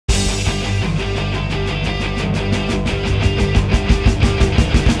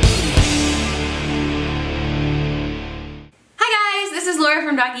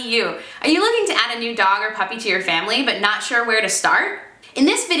Doggy U. Are you looking to add a new dog or puppy to your family but not sure where to start? In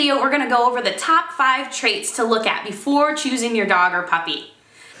this video, we're going to go over the top 5 traits to look at before choosing your dog or puppy.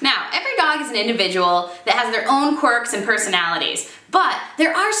 Now, every dog is an individual that has their own quirks and personalities, but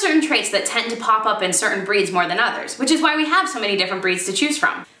there are certain traits that tend to pop up in certain breeds more than others, which is why we have so many different breeds to choose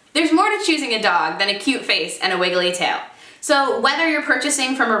from. There's more to choosing a dog than a cute face and a wiggly tail. So whether you're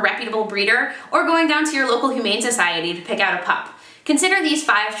purchasing from a reputable breeder or going down to your local humane society to pick out a pup, consider these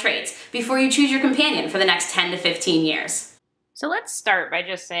 5 traits before you choose your companion for the next 10 to 15 years. So let's start by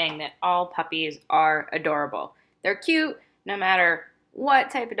just saying that all puppies are adorable. They're cute no matter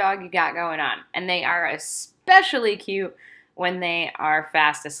what type of dog you got going on, and they are especially cute when they are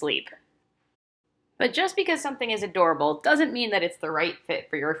fast asleep. But just because something is adorable doesn't mean that it's the right fit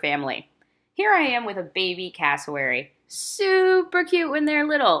for your family. Here I am with a baby cassowary. Super cute when they're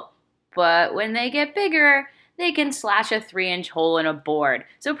little, but when they get bigger, they can slash a 3-inch hole in a board,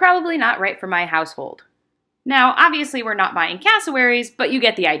 so probably not right for my household. Now, obviously we're not buying cassowaries, but you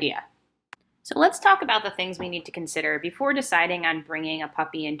get the idea. So let's talk about the things we need to consider before deciding on bringing a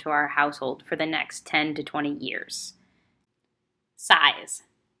puppy into our household for the next 10 to 20 years. Size.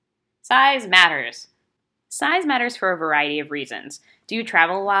 Size matters. Size matters for a variety of reasons. Do you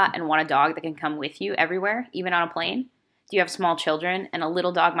travel a lot and want a dog that can come with you everywhere, even on a plane? Do you have small children and a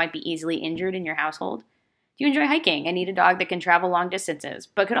little dog might be easily injured in your household? Do you enjoy hiking and need a dog that can travel long distances,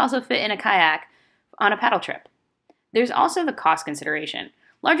 but could also fit in a kayak on a paddle trip? There's also the cost consideration.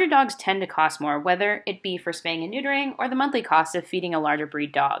 Larger dogs tend to cost more, whether it be for spaying and neutering or the monthly cost of feeding a larger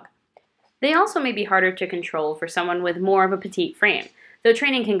breed dog. They also may be harder to control for someone with more of a petite frame, though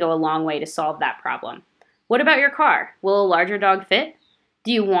training can go a long way to solve that problem. What about your car? Will a larger dog fit?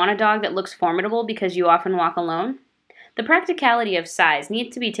 Do you want a dog that looks formidable because you often walk alone? The practicality of size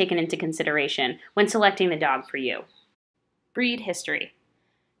needs to be taken into consideration when selecting the dog for you. Breed history.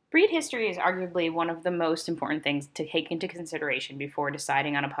 Breed history is arguably one of the most important things to take into consideration before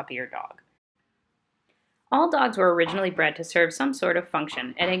deciding on a puppy or dog. All dogs were originally bred to serve some sort of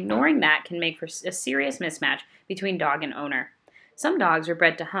function, and ignoring that can make for a serious mismatch between dog and owner. Some dogs were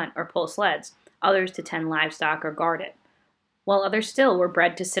bred to hunt or pull sleds, others to tend livestock or guard it, while others still were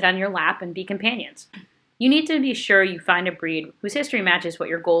bred to sit on your lap and be companions. You need to be sure you find a breed whose history matches what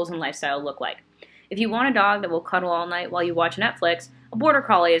your goals and lifestyle look like. If you want a dog that will cuddle all night while you watch Netflix, a border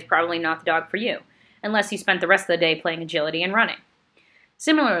collie is probably not the dog for you, unless you spent the rest of the day playing agility and running.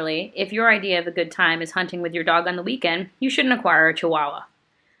 Similarly, if your idea of a good time is hunting with your dog on the weekend, you shouldn't acquire a Chihuahua.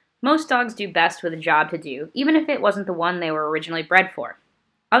 Most dogs do best with a job to do, even if it wasn't the one they were originally bred for.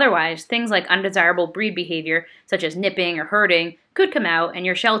 Otherwise, things like undesirable breed behavior, such as nipping or herding, could come out, and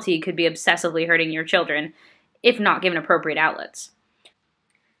your Sheltie could be obsessively hurting your children, if not given appropriate outlets.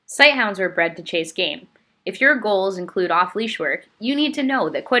 Sighthounds were bred to chase game. If your goals include off-leash work, you need to know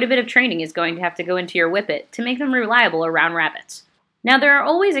that quite a bit of training is going to have to go into your whippet to make them reliable around rabbits. Now, there are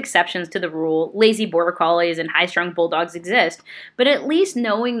always exceptions to the rule. Lazy border collies and high-strung bulldogs exist, but at least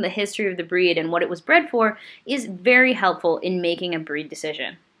knowing the history of the breed and what it was bred for is very helpful in making a breed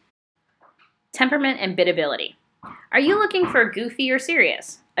decision. Temperament and biddability. Are you looking for goofy or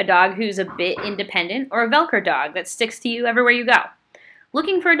serious? A dog who's a bit independent, or a Velcro dog that sticks to you everywhere you go?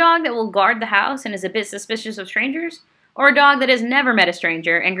 Looking for a dog that will guard the house and is a bit suspicious of strangers? Or a dog that has never met a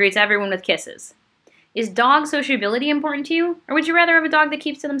stranger and greets everyone with kisses? Is dog sociability important to you, or would you rather have a dog that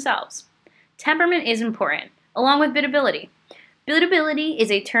keeps to themselves? Temperament is important, along with biddability. Biddability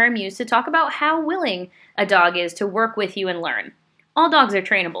is a term used to talk about how willing a dog is to work with you and learn. All dogs are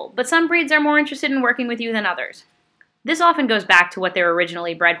trainable, but some breeds are more interested in working with you than others. This often goes back to what they were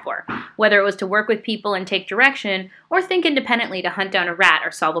originally bred for, whether it was to work with people and take direction, or think independently to hunt down a rat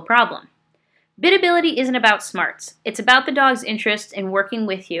or solve a problem. Biddability isn't about smarts. It's about the dog's interest in working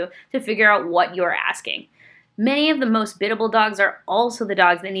with you to figure out what you're asking. Many of the most biddable dogs are also the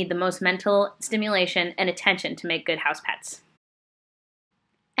dogs that need the most mental stimulation and attention to make good house pets.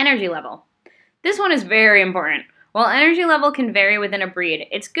 Energy level. This one is very important. While energy level can vary within a breed,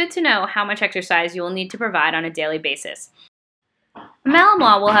 it's good to know how much exercise you will need to provide on a daily basis. A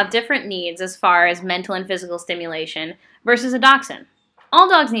Malinois will have different needs as far as mental and physical stimulation versus a Dachshund. All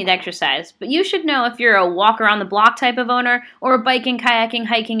dogs need exercise, but you should know if you're a walk-around-the-block type of owner or a biking, kayaking,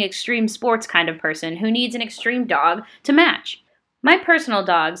 hiking, extreme sports kind of person who needs an extreme dog to match. My personal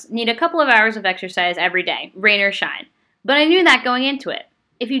dogs need a couple of hours of exercise every day, rain or shine, but I knew that going into it.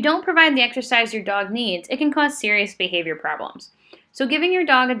 If you don't provide the exercise your dog needs, it can cause serious behavior problems. So giving your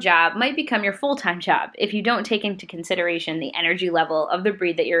dog a job might become your full-time job if you don't take into consideration the energy level of the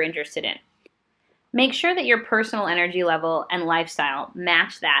breed that you're interested in. Make sure that your personal energy level and lifestyle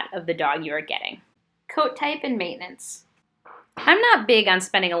match that of the dog you are getting. Coat type and maintenance. I'm not big on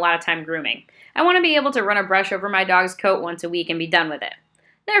spending a lot of time grooming. I want to be able to run a brush over my dog's coat once a week and be done with it.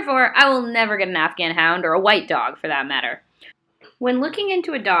 Therefore, I will never get an Afghan hound or a white dog for that matter. When looking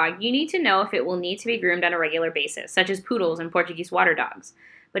into a dog, you need to know if it will need to be groomed on a regular basis, such as poodles and Portuguese water dogs.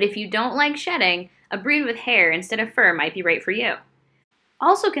 But if you don't like shedding, a breed with hair instead of fur might be right for you.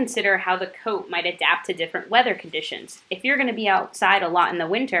 Also consider how the coat might adapt to different weather conditions. If you're going to be outside a lot in the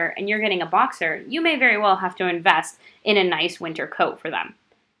winter and you're getting a boxer, you may very well have to invest in a nice winter coat for them.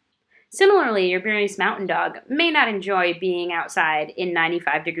 Similarly, your Bernese Mountain Dog may not enjoy being outside in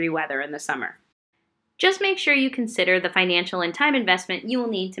 95-degree weather in the summer. Just make sure you consider the financial and time investment you will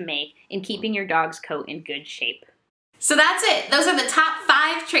need to make in keeping your dog's coat in good shape. So that's it. Those are the top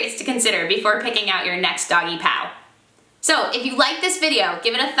 5 traits to consider before picking out your next doggy pal. So if you like this video,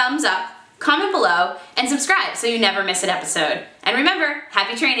 give it a thumbs up, comment below, and subscribe so you never miss an episode. And remember,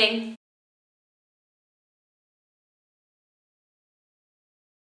 happy training!